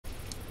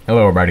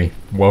Hello everybody,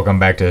 welcome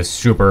back to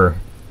Super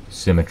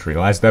Symmetry.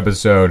 Last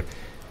episode,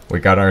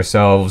 we got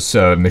ourselves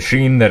a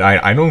machine that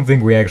I don't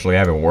think we actually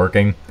have it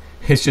working.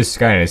 It's just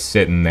kind of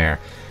sitting there.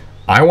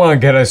 I want to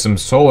get us some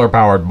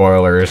solar-powered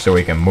boilers so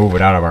we can move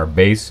it out of our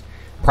base.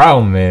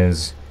 Problem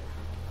is,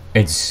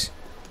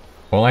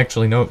 well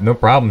actually no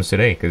problems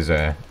today, because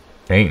it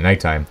ain't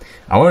nighttime.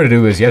 I wanted to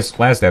do this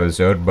last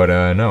episode, but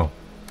no.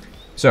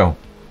 So,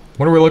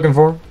 what are we looking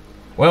for?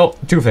 Well,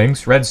 two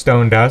things,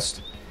 redstone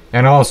dust,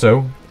 and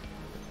also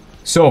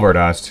silver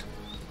dust.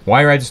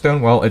 Why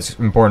redstone? Well, it's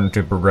important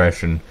to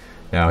progression.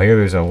 Now, here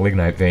there's a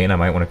lignite vein. I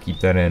might want to keep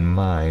that in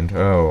mind.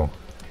 Oh.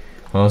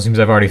 Well, it seems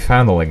I've already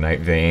found the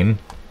lignite vein.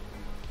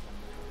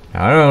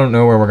 Now, I don't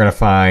know where we're going to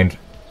find...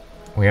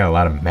 We got a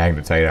lot of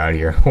magnetite out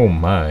here. Oh,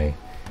 my.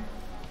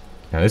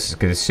 Now, this is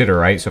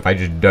considerite, so if I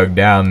just dug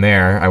down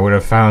there, I would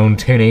have found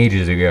 10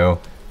 ages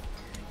ago.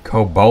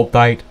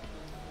 Cobaltite?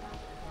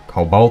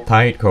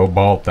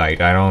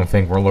 Cobaltite. I don't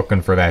think we're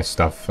looking for that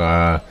stuff.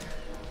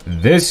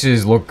 This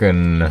is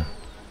looking...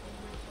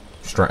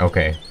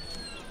 okay.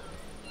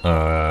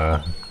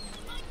 Well,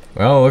 it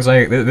looks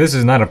like this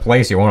is not a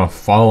place you want to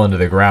fall into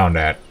the ground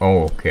at.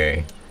 Oh,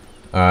 okay.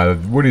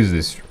 What is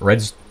this?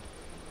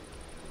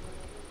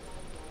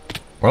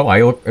 Well,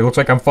 it looks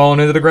like I'm falling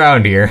into the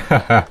ground here.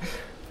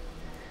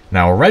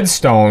 Now,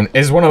 redstone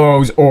is one of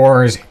those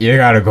ores you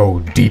gotta go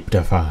deep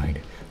to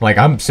find. Like,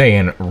 I'm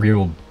saying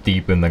real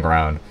deep in the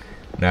ground.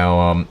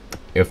 Now,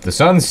 if the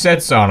sun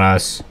sets on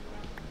us,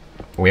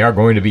 we are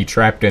going to be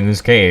trapped in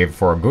this cave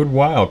for a good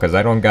while, because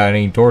I don't got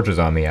any torches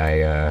on me.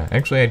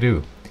 Actually, I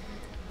do.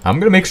 I'm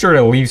going to make sure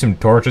to leave some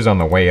torches on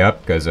the way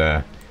up, because,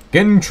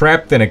 getting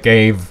trapped in a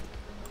cave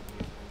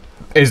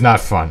is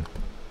not fun.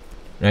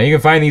 Now, you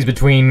can find these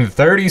between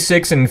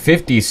 36 and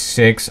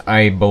 56,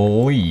 I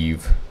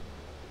believe.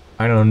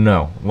 I don't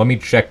know. Let me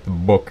check the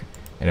book,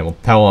 and it will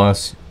tell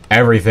us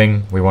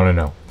everything we want to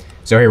know.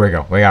 So, here we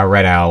go. We got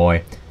red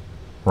alloy.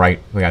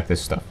 Right, we got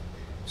this stuff.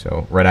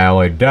 So, red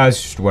alloy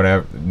dust,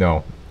 whatever,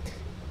 no.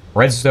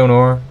 Redstone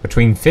ore,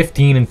 between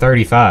 15 and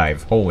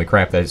 35. Holy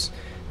crap, that's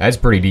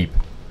pretty deep.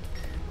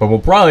 But we'll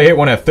probably hit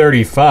one at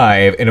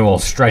 35, and it will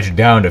stretch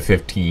down to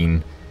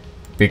 15.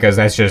 Because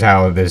that's just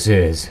how this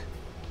is.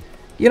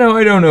 You know,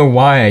 I don't know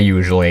why I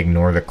usually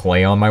ignore the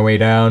clay on my way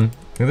down.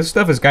 This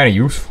stuff is kind of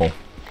useful.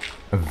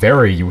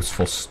 Very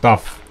useful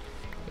stuff.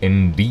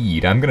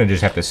 Indeed. I'm gonna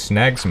just have to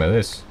snag some of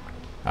this.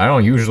 I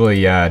don't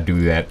usually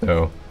do that,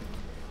 though.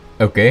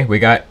 Okay, we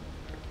got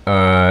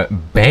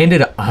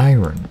banded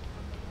iron.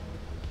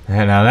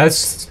 And now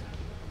that's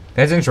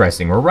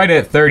interesting. We're right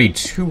at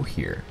 32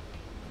 here.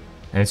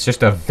 And it's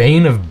just a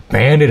vein of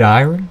banded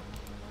iron?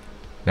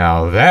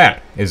 Now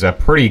that is a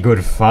pretty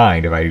good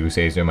find, if I do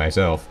say so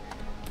myself.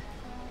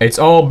 It's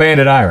all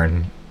banded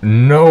iron.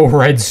 No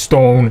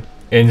redstone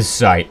in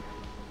sight.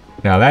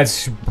 Now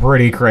that's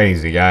pretty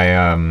crazy.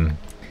 Well,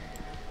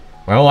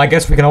 I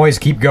guess we can always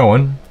keep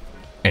going.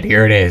 And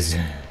here it is.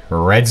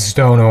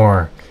 Redstone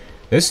ore.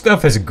 This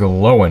stuff is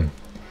glowing.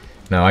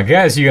 Now, I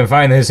guess you can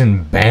find this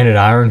in banded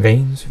iron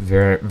veins.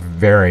 Very,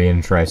 very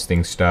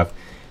interesting stuff.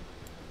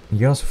 You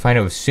can also find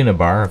it with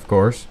cinnabar, of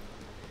course.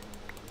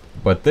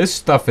 But this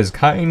stuff is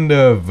kind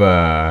of,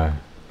 I'm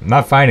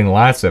not finding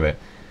lots of it.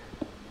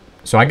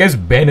 So I guess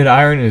banded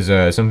iron is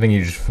something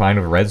you just find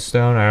with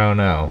redstone? I don't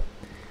know.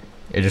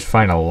 You just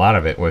find a lot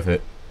of it with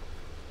it.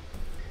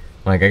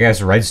 Like, I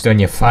guess redstone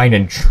you find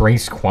in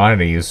trace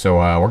quantities. So,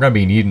 we're gonna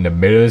be needing a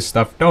bit of this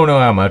stuff. Don't know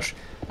how much.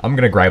 I'm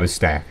gonna grab a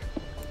stack.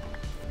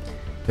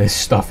 This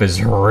stuff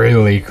is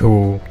really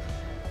cool.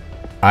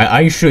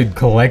 I should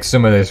collect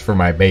some of this for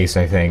my base,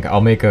 I think. I'll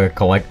make a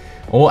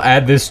we'll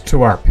add this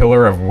to our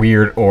pillar of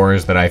weird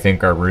ores that I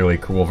think are really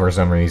cool for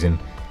some reason.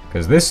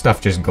 Because this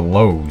stuff just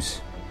glows.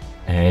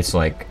 And it's,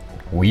 like,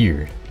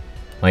 weird.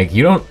 Like,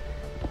 you don't...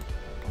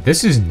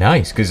 This is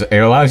nice, because it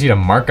allows you to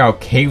mark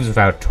out caves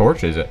without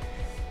torches.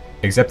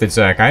 Except it's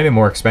kind of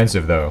more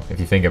expensive, though, if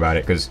you think about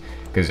it. Because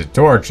a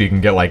torch, you can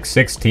get, like,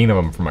 16 of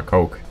them from a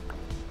coke.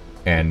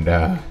 And,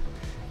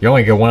 you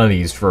only get one of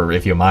these for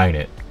if you mine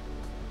it.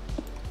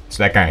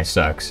 So that kind of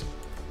sucks.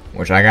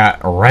 Which I got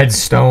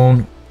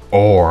redstone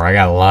ore. I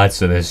got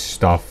lots of this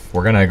stuff.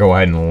 We're gonna go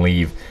ahead and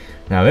leave.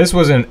 Now this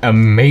was an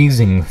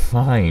amazing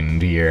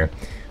find here.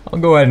 I'll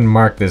go ahead and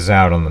mark this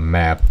out on the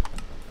map.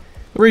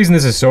 The reason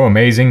this is so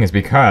amazing is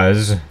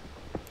because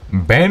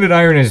banded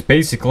iron is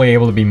basically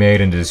able to be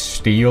made into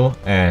steel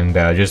and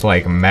just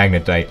like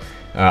magnetite.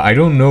 I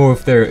don't know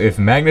if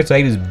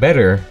magnetite is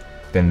better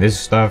than this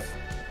stuff.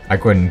 I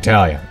couldn't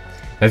tell you.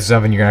 That's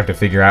something you're gonna have to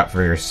figure out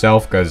for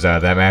yourself, because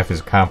that math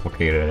is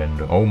complicated,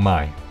 and oh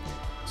my,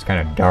 it's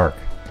kind of dark.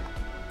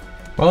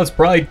 Well, it's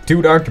probably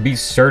too dark to be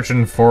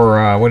searching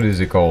for, what is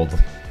it called?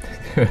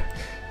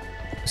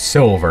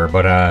 Silver,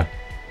 but,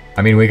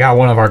 I mean, we got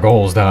one of our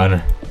goals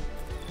done.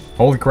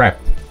 Holy crap,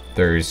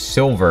 there's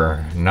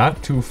silver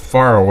not too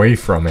far away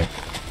from it.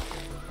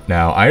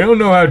 Now, I don't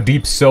know how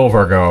deep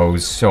silver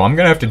goes, so I'm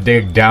gonna have to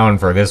dig down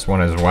for this one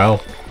as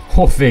well.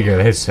 We'll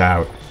figure this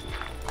out.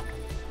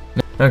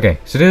 Okay,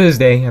 so to this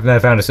day, I've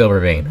not found a silver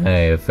vein. I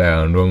have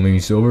found only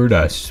silver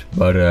dust,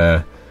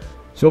 but,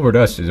 Silver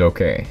dust is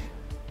okay.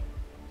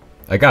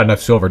 I got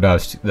enough silver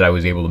dust that I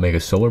was able to make a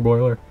solar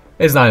boiler.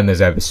 It's not in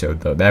this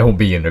episode, though. That will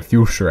be in a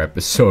future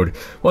episode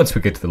once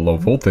we get to the low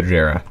voltage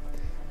era.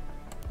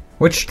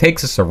 Which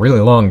takes us a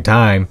really long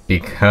time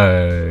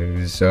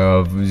because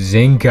of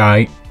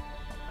zincite.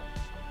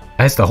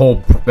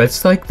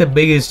 That's like the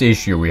biggest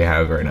issue we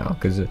have right now.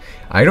 Because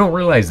I don't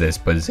realize this,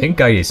 but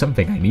zincite is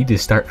something I need to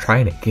start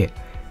trying to get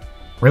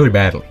really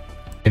badly.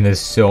 In this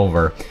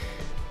silver,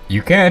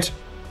 you can't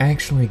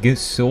actually get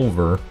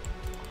silver.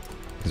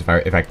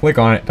 Because if I click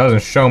on it, it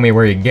doesn't show me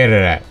where you get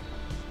it at.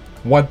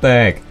 What the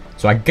heck?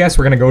 So I guess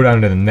we're gonna go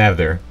down to the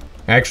nether.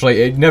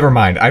 Actually, never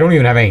mind. I don't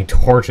even have any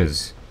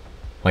torches.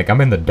 Like,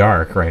 I'm in the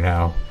dark right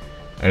now.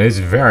 And it's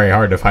very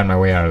hard to find my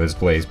way out of this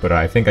place. But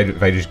I think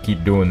if I just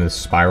keep doing this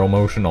spiral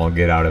motion, I'll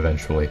get out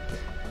eventually.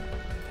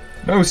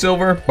 No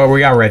silver, but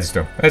we got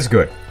redstone. That's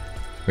good.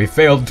 We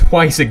failed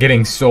twice at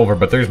getting silver,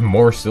 but there's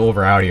more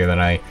silver out here than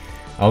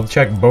I'll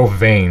check both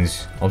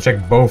veins. I'll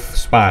check both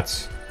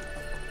spots.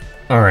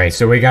 Alright,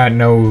 so we got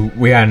none of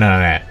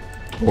that.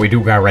 But we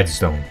do got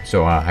redstone.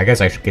 So I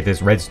guess I should get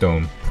this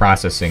redstone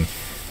processing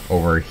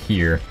over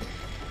here.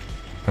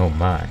 Oh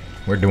my.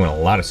 We're doing a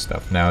lot of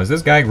stuff. Now, is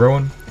this guy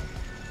growing?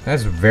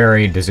 That's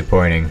very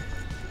disappointing.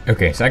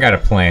 Okay, so I got a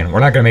plan. We're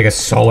not gonna make a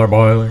solar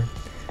boiler.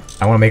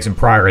 I want to make some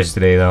progress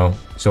today, though.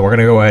 So we're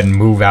gonna go ahead and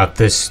move out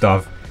this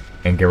stuff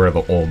and get rid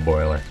of the old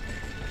boiler.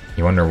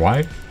 You wonder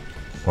why?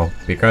 Well,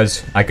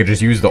 because I could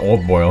just use the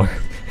old boiler.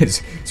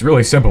 It's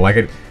really simple. I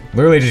could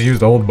literally just use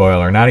the old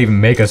boiler, not even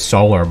make a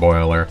solar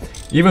boiler.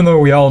 Even though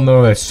we all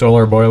know that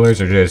solar boilers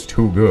are just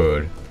too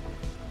good.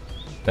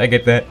 Did I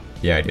get that?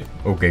 Yeah, I did.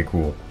 Okay,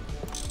 cool.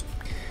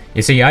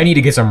 You see, I need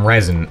to get some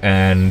resin,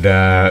 and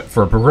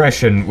for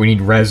progression, we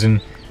need resin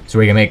so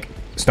we can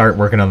start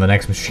working on the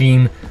next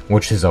machine,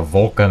 which is a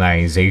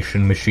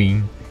vulcanization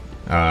machine.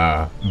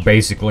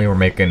 Basically, we're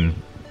making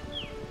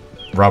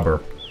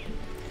rubber.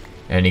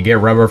 And you get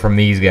rubber from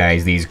these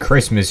guys, these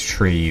Christmas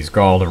trees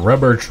called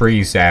rubber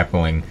tree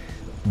sapling.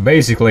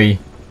 Basically,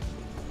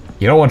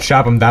 you don't want to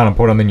chop them down and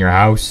put them in your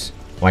house,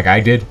 like I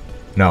did.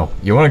 No,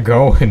 you want to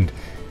go and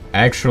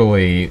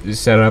actually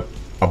set up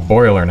a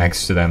boiler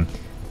next to them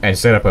and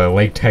set up a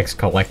latex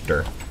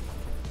collector.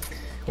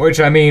 Which,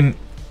 I mean,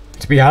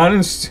 to be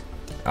honest,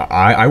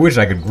 I wish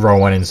I could grow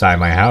one inside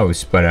my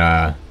house,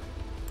 but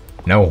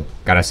no,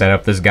 gotta set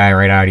up this guy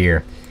right out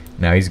here.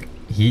 Now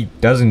he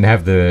doesn't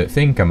have the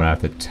thing coming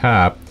out the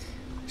top,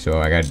 so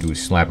I gotta do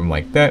is slap him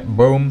like that.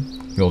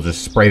 Boom. He'll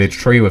just spray the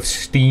tree with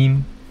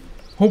steam.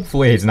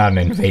 Hopefully it's not an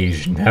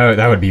invasion.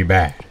 That would be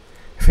bad.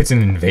 If it's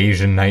an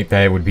invasion night,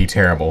 that would be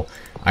terrible.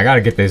 I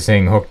gotta get this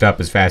thing hooked up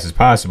as fast as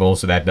possible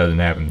so that doesn't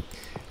happen.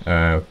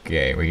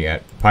 Okay, we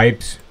got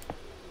pipes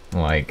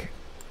like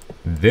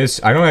this.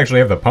 I don't actually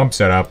have the pump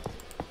set up,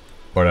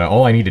 but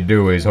all I need to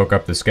do is hook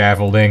up the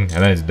scaffolding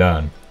and then it's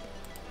done.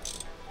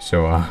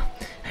 So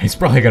it's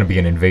probably gonna be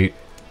an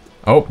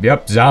oh,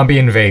 yep, zombie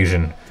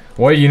invasion.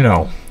 What do you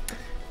know?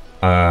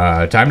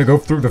 Time to go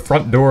through the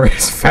front door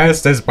as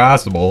fast as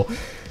possible.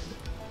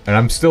 And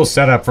I'm still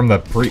set up from the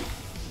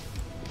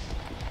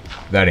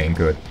That ain't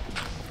good.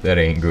 That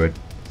ain't good.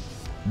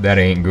 That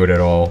ain't good at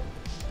all.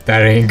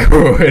 That ain't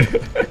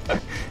good.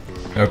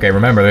 Okay,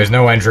 remember, there's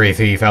no entry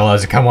fee,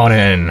 fellas. Come on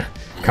in.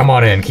 Come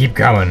on in. Keep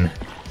coming.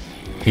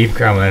 Keep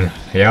coming.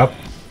 Yep.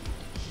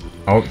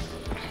 Oh.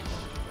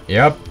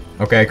 Yep.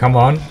 Okay, come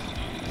on.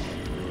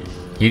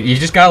 You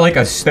just got like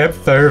a step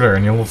further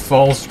and you'll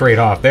fall straight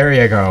off. There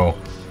you go.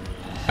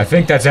 I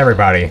think that's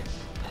everybody.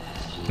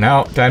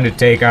 Now, time to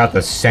take out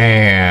the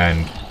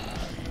sand.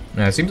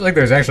 Now, it seems like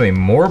there's actually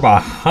more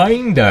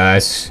behind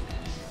us.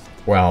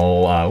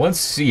 Well, let's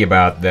see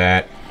about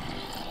that.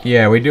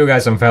 Yeah, we do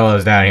got some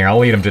fellows down here. I'll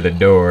lead them to the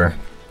door.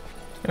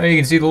 Oh, you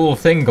can see the little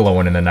thing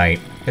glowing in the night.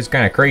 It's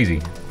kind of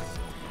crazy.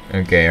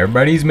 Okay,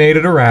 everybody's made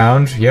it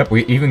around. Yep,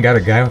 we even got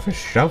a guy with a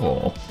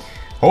shovel.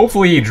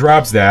 Hopefully he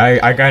drops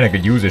that. I kind of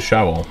could use a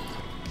shovel.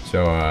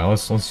 So,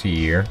 let's see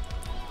here.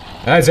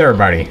 That's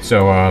everybody.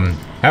 So,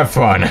 have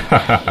fun.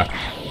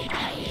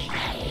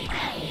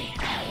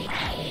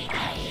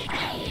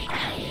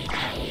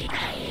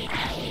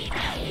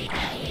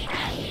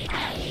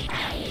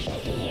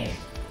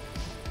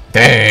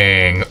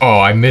 Dang!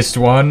 Oh, I missed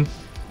one?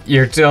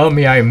 You're telling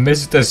me I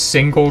missed a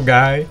single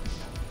guy?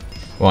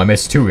 Well, I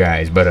missed two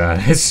guys, but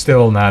it's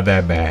still not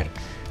that bad.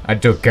 I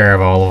took care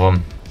of all of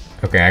them.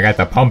 Okay, I got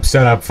the pump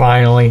set up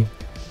finally.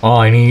 All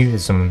I need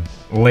is some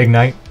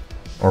lignite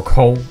or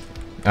coal.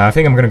 I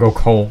think I'm gonna go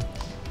coal.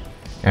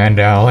 And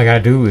all I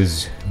gotta do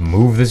is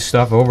move this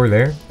stuff over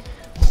there,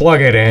 plug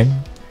it in,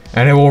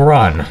 and it will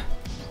run.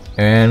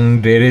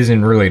 And it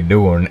isn't really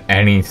doing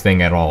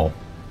anything at all.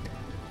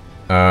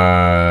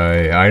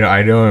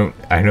 I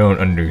don't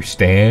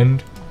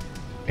understand.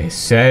 It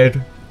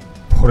said,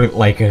 put it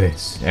like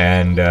this,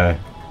 and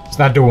it's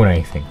not doing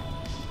anything.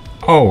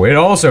 Oh, it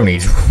also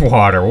needs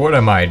water. What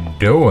am I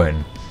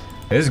doing?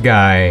 This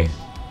guy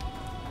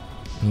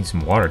needs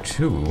some water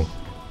too.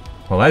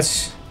 Well,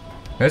 that's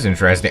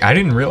interesting. I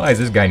didn't realize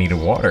this guy needed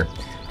water.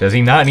 Does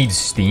he not need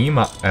steam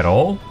at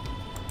all?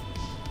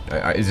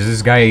 Is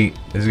this guy...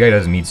 This guy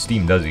doesn't need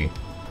steam, does he?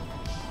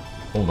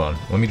 Hold on.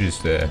 Let me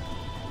just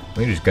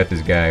get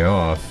this guy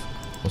off.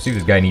 We'll see if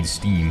this guy needs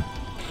steam.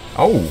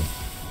 Oh!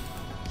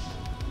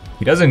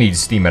 He doesn't need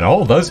steam at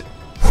all, does it?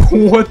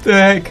 What the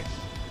heck?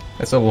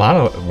 That's a lot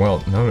of...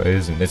 Well, no it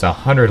isn't. It's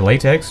 100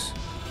 latex.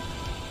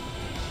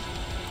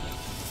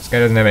 This guy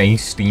doesn't have any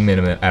steam in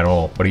him at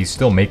all, but he's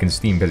still making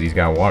steam because he's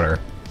got water.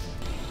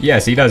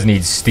 Yes, he does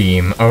need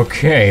steam.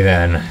 Okay,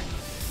 then.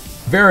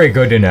 Very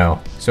good to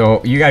know.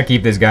 So, you gotta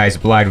keep this guy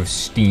supplied with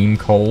steam,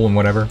 coal, and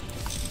whatever.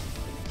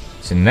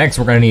 So next,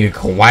 we're gonna need a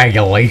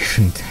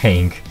coagulation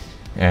tank.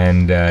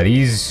 And,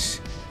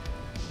 these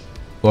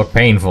look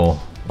painful.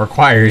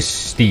 Requires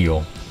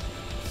steel.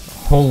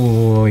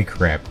 Holy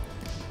crap.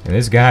 And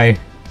this guy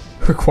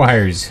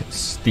requires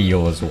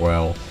steel as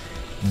well.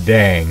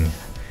 Dang.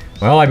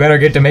 Well, I better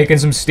get to making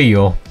some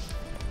steel.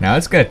 Now,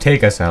 it's gonna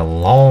take us a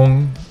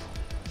long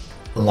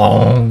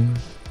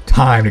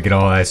time to get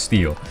all that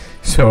steel.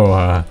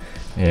 So,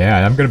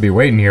 yeah, I'm gonna be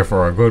waiting here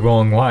for a good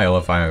long while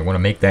if I want to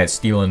make that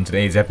steel in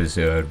today's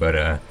episode, but,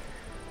 I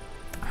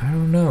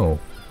don't know.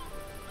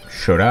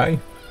 Should I?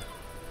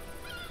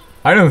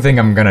 I don't think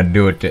I'm gonna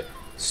do it.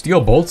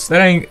 Steel bolts?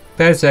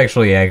 That's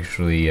actually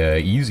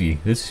easy.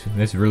 This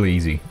is really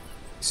easy.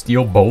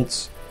 Steel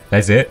bolts?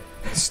 That's it?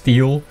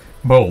 Steel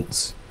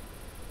bolts.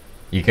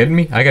 You kidding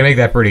me? I can make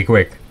that pretty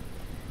quick.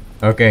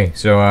 Okay,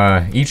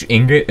 so, each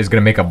ingot is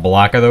gonna make a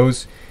block of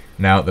those.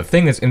 Now, the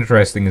thing that's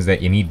interesting is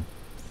that you need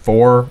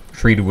 4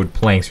 treated wood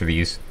planks for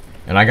these.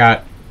 And I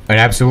got an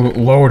absolute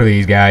load of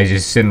these guys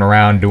just sitting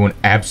around doing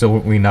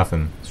absolutely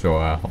nothing. So,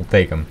 I'll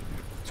take them.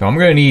 So I'm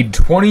gonna need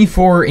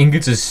 24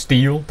 ingots of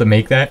steel to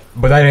make that,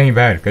 but that ain't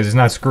bad, because it's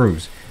not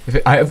screws.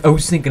 I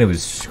was thinking it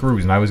was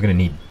screws, and I was gonna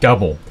need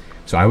double.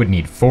 So I would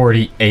need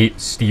 48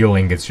 steel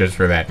ingots just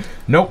for that.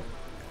 Nope.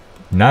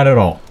 Not at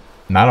all.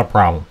 Not a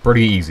problem.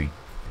 Pretty easy.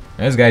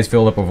 This guy's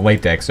filled up with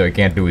latex, so he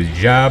can't do his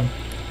job.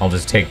 I'll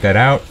just take that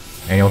out,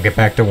 and he'll get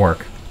back to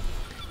work.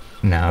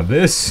 Now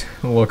this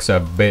looks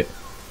a bit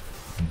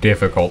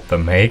difficult to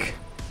make.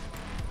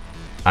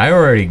 I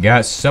already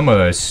got some of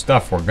the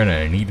stuff we're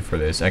gonna need for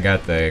this. I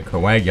got the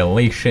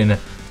coagulation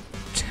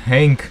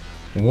tank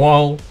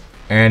wall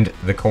and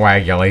the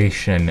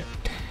coagulation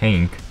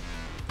tank.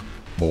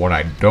 But what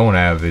I don't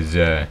have is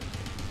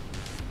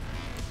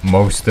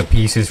most of the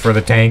pieces for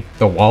the tank,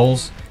 the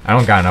walls. I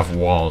don't got enough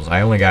walls.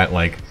 I only got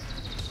like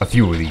a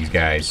few of these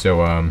guys.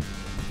 So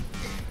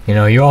you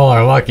know, you all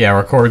are lucky I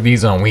record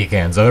these on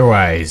weekends.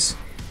 Otherwise,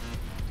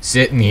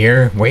 sitting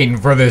here waiting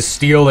for this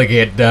steel to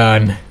get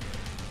done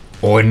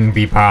wouldn't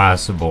be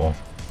possible.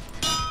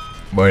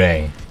 But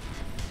hey,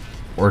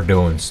 we're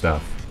doing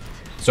stuff.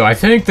 So I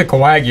think the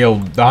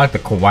not the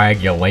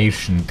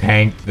coagulation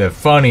tank, the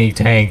funny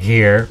tank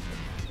here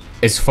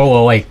is full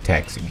of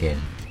latex again.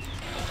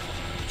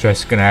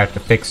 Just gonna have to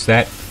fix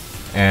that.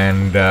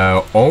 And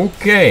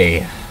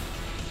okay,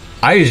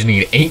 I just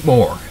need 8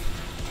 more.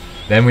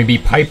 Then we'd be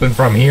piping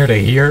from here to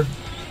here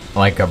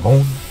like a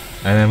boom,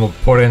 and then we'll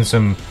put in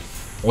some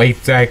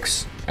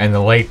latex, and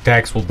the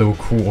latex will do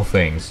cool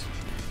things.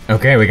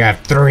 Okay, we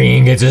got 3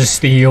 ingots of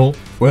steel,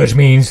 which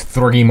means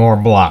 3 more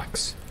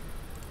blocks.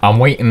 I'm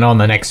waiting on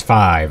the next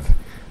 5.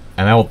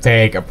 And that will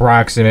take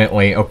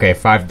approximately, okay,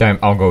 5 times,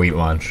 I'll go eat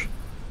lunch.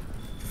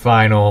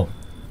 Final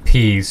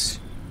piece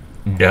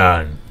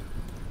done.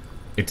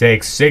 It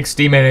takes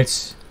 60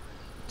 minutes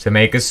to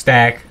make a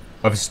stack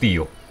of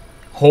steel.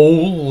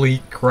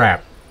 Holy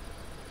crap.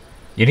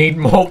 You need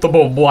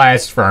multiple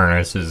blast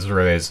furnaces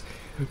for this.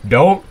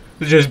 Don't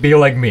just be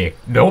like me.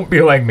 Don't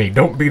be like me.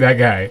 Don't be that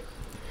guy.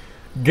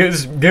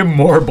 Get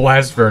more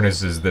blast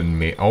furnaces than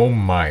me. Oh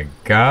my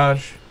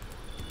gosh.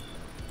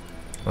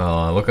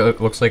 Well,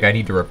 looks like I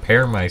need to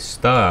repair my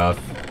stuff.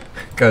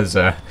 Because,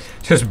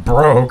 just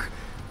broke.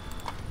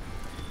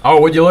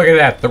 Oh, would you look at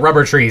that? The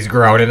rubber tree's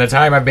grown in the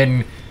time I've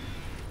been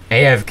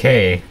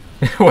AFK.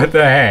 What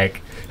the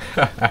heck?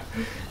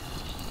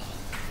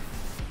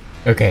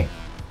 Okay.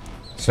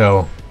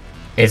 So,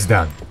 it's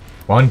done.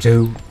 1,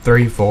 2,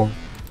 3, 4,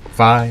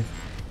 5,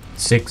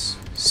 6,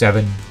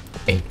 7,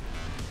 8.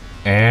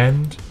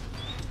 And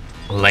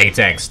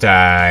latex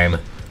time.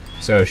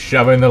 So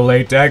shove in the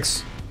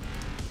latex.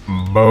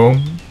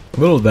 Boom.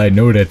 Little did I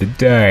know at the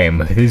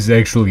time, this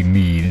actually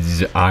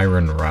needs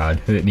iron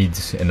rod. It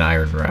needs an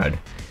iron rod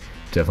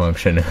to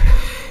function.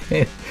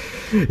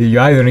 You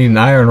either need an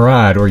iron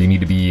rod or you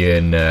need to be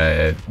in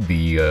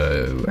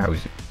how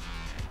is it?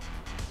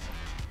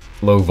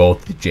 Low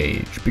voltage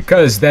age,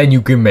 because then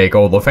you can make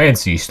all the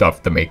fancy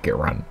stuff to make it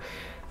run.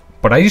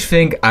 But I just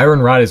think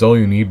iron rod is all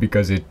you need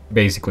because it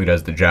basically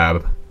does the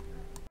job.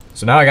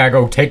 So now I gotta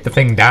go take the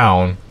thing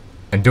down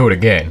and do it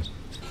again.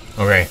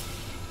 Okay.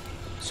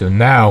 So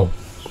now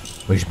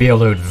we should be able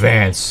to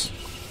advance.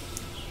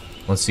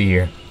 Let's see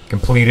here.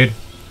 Completed.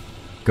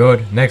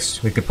 Good.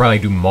 Next, we could probably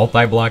do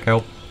multi-block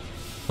help.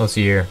 Let's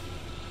see here.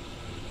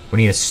 We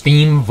need a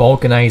steam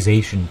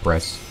vulcanization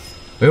press.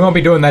 We won't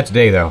be doing that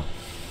today, though.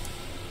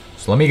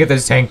 So let me get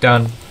this tank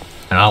done,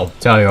 and I'll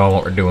tell you all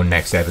what we're doing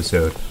next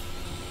episode.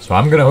 So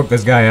I'm gonna hook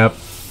this guy up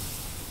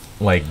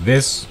like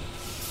this,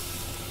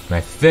 And I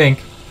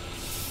think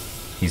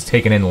he's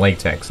taken in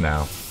latex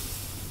now.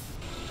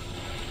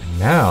 And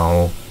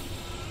now,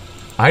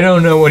 I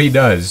don't know what he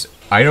does.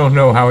 I don't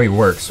know how he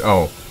works.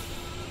 Oh.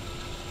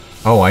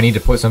 Oh, I need to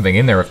put something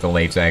in there with the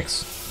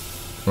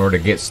latex in order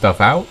to get stuff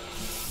out?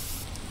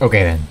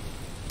 Okay then.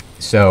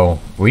 So,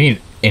 we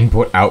need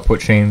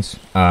input-output chains,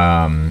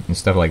 and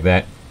stuff like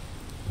that.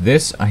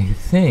 This, I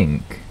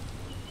think,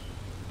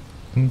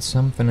 needs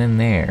something in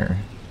there.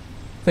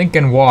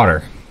 Thinking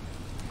water.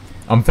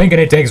 I'm thinking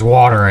it takes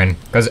water in,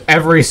 because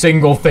every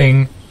single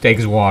thing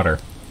takes water.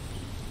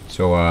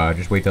 So,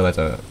 just wait till that's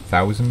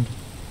 1,000.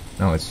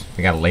 No,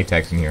 we got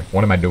latex in here.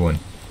 What am I doing?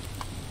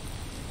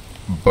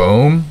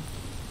 Boom.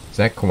 Is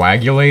that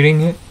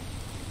coagulating it?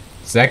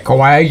 Does that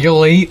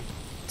coagulate?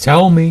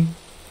 Tell me.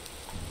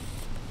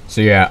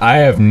 So yeah, I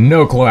have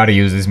no clue how to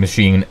use this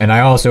machine, and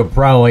I also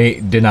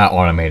probably did not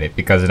automate it,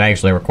 because it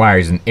actually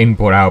requires an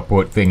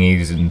input-output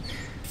thingies and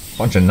a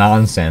bunch of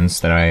nonsense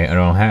that I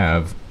don't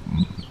have.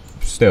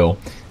 Still,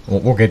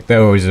 we'll get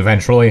those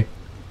eventually.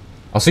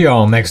 I'll see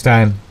y'all next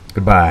time.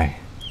 Goodbye.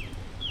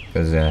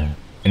 Because, and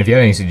if you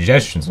have any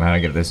suggestions on how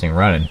to get this thing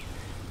running,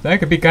 that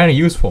could be kind of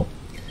useful.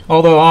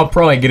 Although, I'll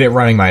probably get it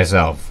running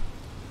myself.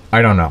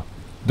 I don't know.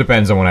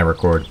 Depends on when I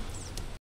record.